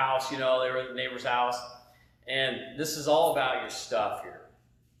already out of the house, they were at the neighbor's house. And this is all about your stuff here.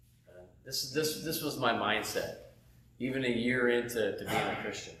 This was my mindset, even a year into being a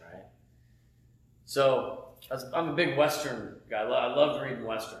Christian, right? So I'm a big Western guy. I loved reading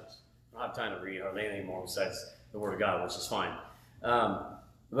Westerns. I don't have time to read hardly anything more besides the Word of God, which is fine.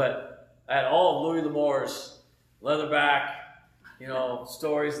 But I had all of Louis L'Amour's leatherback,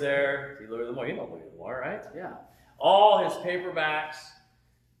 stories there. See Louis L'Amour, you know Louis L'Amour, right? Yeah. All his paperbacks,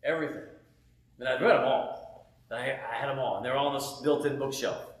 everything. And I'd read them all. I had them all. And they're all on this built-in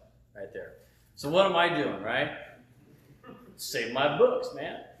bookshelf right there. So what am I doing, right? Save my books,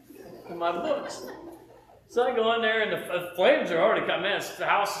 man. My books. So I go in there, and the flames are already coming. Man, the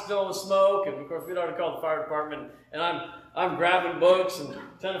house is filled with smoke, and of course we'd already called the fire department. And I'm grabbing books and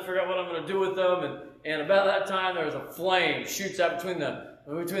trying to figure out what I'm going to do with them. And about that time, there was a flame shoots out between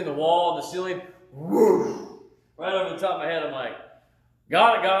the wall and the ceiling, whoosh, right over the top of my head. I'm like,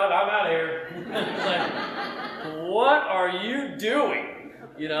 got it, God, I'm out of here. It's like, what are you doing?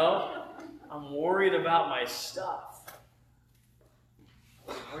 I'm worried about my stuff.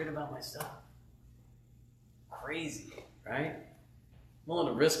 I'm worried about my stuff. Crazy, right? I'm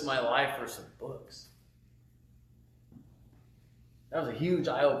willing to risk my life for some books. That was a huge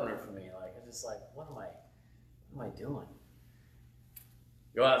eye-opener for me. What am I doing?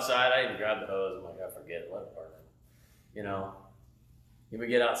 Go outside, I even grab the hose. I'm like, I forget it, let it burn. You would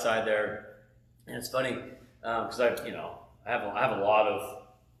get outside there, and it's funny because I have a lot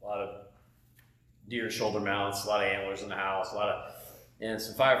of deer shoulder mounts, a lot of antlers in the house, and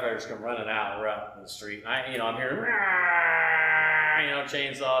some firefighters come running out. We're out in the street. And I'm hearing,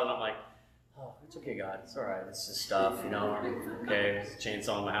 chainsaws, and I'm like, oh, it's okay, God. It's all right. It's just stuff, Okay, it's a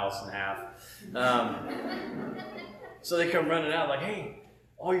chainsaw in my house in half. So they come running out like, hey,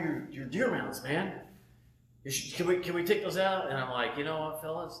 all your deer mounts, man. Can we take those out? And I'm like, you know what,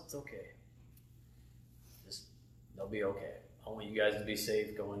 fellas? It's okay. They'll be okay. I want you guys to be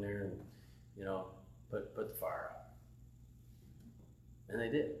safe. Go in there and, put the fire out. And they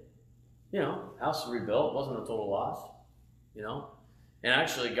did. House was rebuilt. It wasn't a total loss. And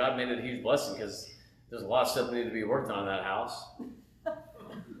actually, God made it a huge blessing because there's a lot of stuff that needed to be worked on in that house.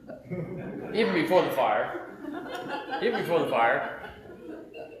 Even before the fire.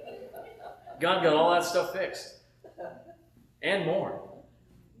 God got all that stuff fixed. And more.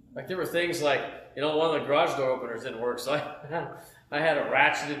 Like there were things like, one of the garage door openers didn't work, so I had to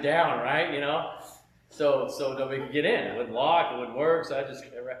ratchet it down, right? So nobody could get in. It wouldn't lock, it wouldn't work, so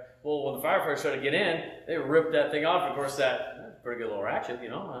when the firefighters started to get in, they ripped that thing off. Of course, that pretty good little ratchet,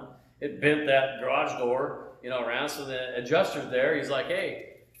 it bent that garage door, around. So the adjuster's there. He's like,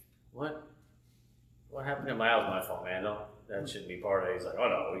 hey, what happened to that was my fault, man. No, that shouldn't be part of it. He's like, oh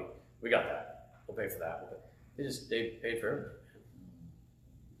no, we got that. We'll pay for that. They paid for everything.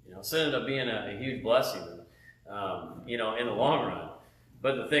 So it ended up being a huge blessing, in the long run.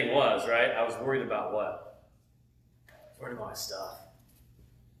 But the thing was, right, I was worried about what? I was worried about my stuff.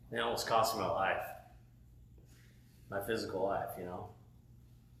 It almost cost me my life. My physical life,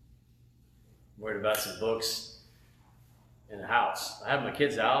 Worried about some books in the house. I had my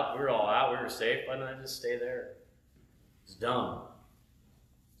kids out. We were all out. We were safe. Why didn't I just stay there? It's dumb.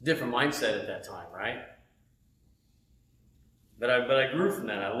 Different mindset at that time, right? But I grew from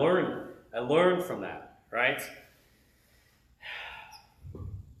that. I learned from that, right?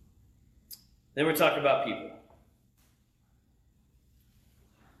 Then we're talking about people,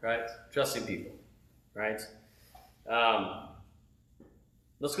 right? Trusting people, right?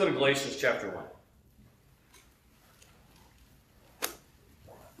 Let's go to Galatians chapter 1.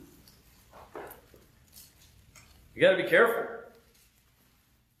 You got to be careful.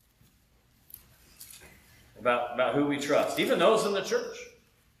 about who we trust, even those in the church.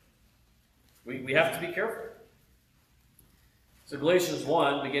 We have to be careful. So Galatians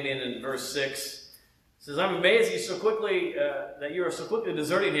 1, beginning in verse 6, says, I'm amazed that you are so quickly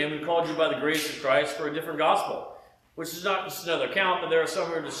deserting him who called you by the grace of Christ for a different gospel, which is not just another account, but there are some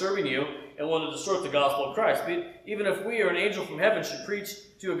who are disturbing you and want to distort the gospel of Christ. But even if we or an angel from heaven should preach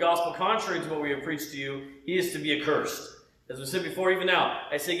to a gospel contrary to what we have preached to you, he is to be accursed. As we said before, even now,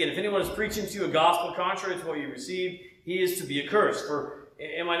 I say again, if anyone is preaching to you a gospel contrary to what you received, he is to be accursed. For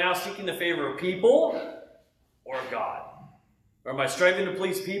am I now seeking the favor of people or of God? Or am I striving to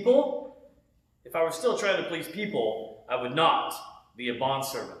please people? If I were still trying to please people, I would not be a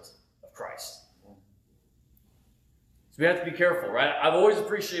bondservant of Christ. So we have to be careful, right? I've always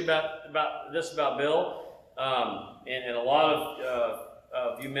appreciated about Bill, and a lot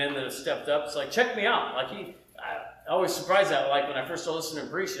of you men that have stepped up. It's like, check me out. Like I always surprised that. Like when I first started listening to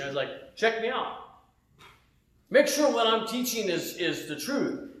him preaching, I was like, check me out. Make sure what I'm teaching is the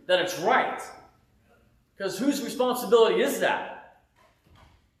truth, that it's right. Because whose responsibility is that?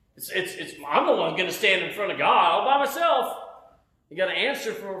 I'm the one going to stand in front of God all by myself. You got to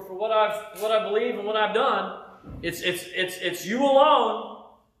answer for what I believe and what I've done. It's you alone.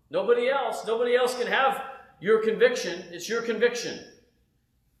 Nobody else. Nobody else can have your conviction. It's your conviction.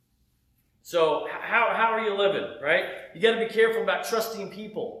 So how are you living, right? You got to be careful about trusting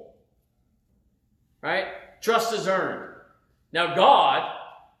people, right? Trust is earned. Now God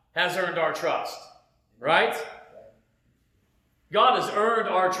has earned our trust, right? God has earned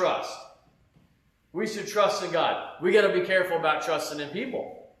our trust. We should trust in God. We got to be careful about trusting in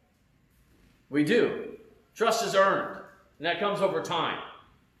people. We do. Trust is earned, and that comes over time,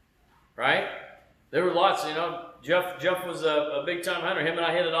 right? There were lots, Jeff was a big-time hunter. Him and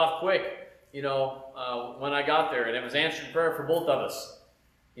I hit it off quick, when I got there, and it was answered prayer for both of us,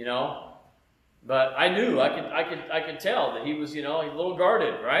 But I knew, I could tell that he was, he's a little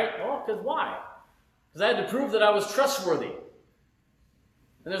guarded, right? Well, because why? Because I had to prove that I was trustworthy.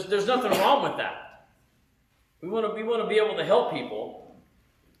 And there's nothing wrong with that. We want to be able to help people.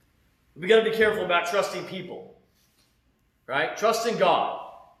 We got to be careful about trusting people, right? Trusting God,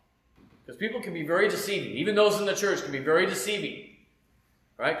 because people can be very deceiving. Even those in the church can be very deceiving,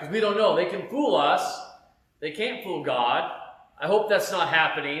 right? Because we don't know. They can fool us. They can't fool God. I hope that's not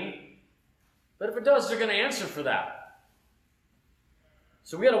happening. But if it does, they're going to answer for that.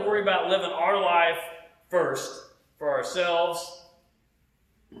 So we got to worry about living our life first for ourselves,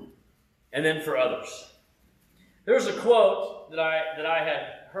 and then for others. There's a quote that I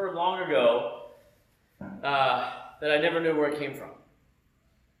had heard long ago that I never knew where it came from.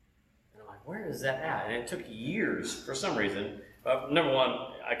 And I'm like, where is that at? And it took years for some reason. Number one,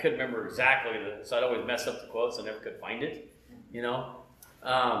 I couldn't remember exactly, so I'd always mess up the quotes. I never could find it,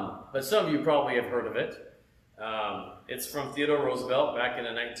 But some of you probably have heard of it. It's from Theodore Roosevelt back in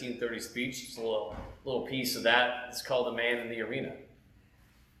a 1930 speech. It's a little piece of that. It's called "The Man in the Arena."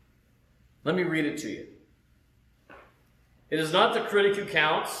 Let me read it to you. It is not the critic who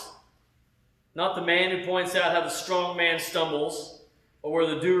counts, not the man who points out how the strong man stumbles, or where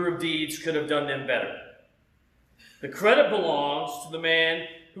the doer of deeds could have done them better. The credit belongs to the man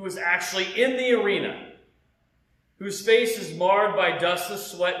who is actually in the arena, whose face is marred by dust and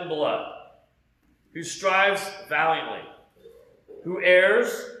sweat and blood, who strives valiantly, who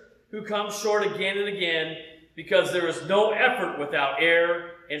errs, who comes short again and again, because there is no effort without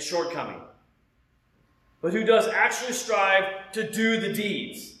error and shortcoming, but who does actually strive to do the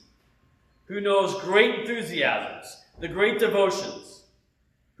deeds, who knows great enthusiasms, the great devotions,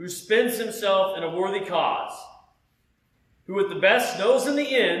 who spends himself in a worthy cause, who at the best knows in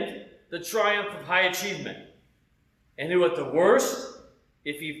the end the triumph of high achievement, and who at the worst,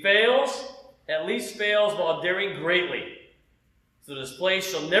 if he fails, at least fails while daring greatly, so that his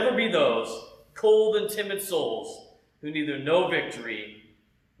place shall never be those cold and timid souls who neither know victory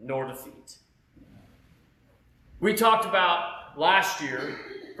nor defeat. We talked about last year,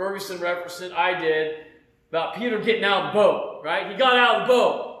 Ferguson referenced it, I did, about Peter getting out of the boat, right? He got out of the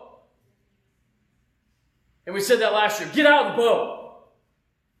boat. And we said that last year. Get out of the boat.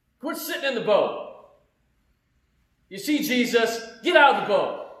 Quit sitting in the boat. You see Jesus, get out of the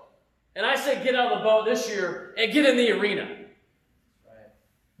boat. And I say get out of the boat this year and get in the arena. Right.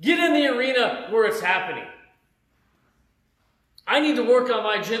 Get in the arena where it's happening. I need to work on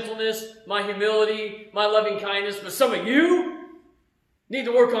my gentleness, my humility, my loving kindness, but some of you need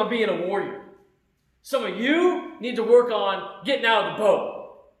to work on being a warrior. Some of you need to work on getting out of the boat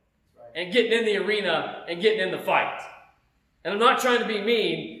and getting in the arena and getting in the fight. And I'm not trying to be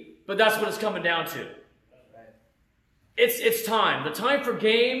mean, but that's what it's coming down to. It's time. The time for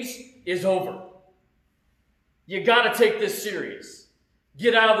games is over. You got to take this serious.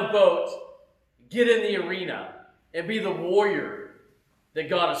 Get out of the boat, get in the arena, and be the warrior that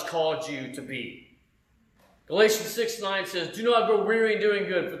God has called you to be. Galatians 6:9 says, "Do not grow weary in doing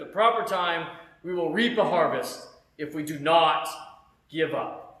good, for at the proper time we will reap a harvest if we do not give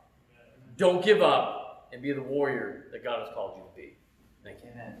up." Don't give up and be the warrior that God has called you to be. Thank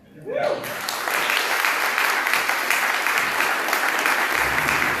you. Amen.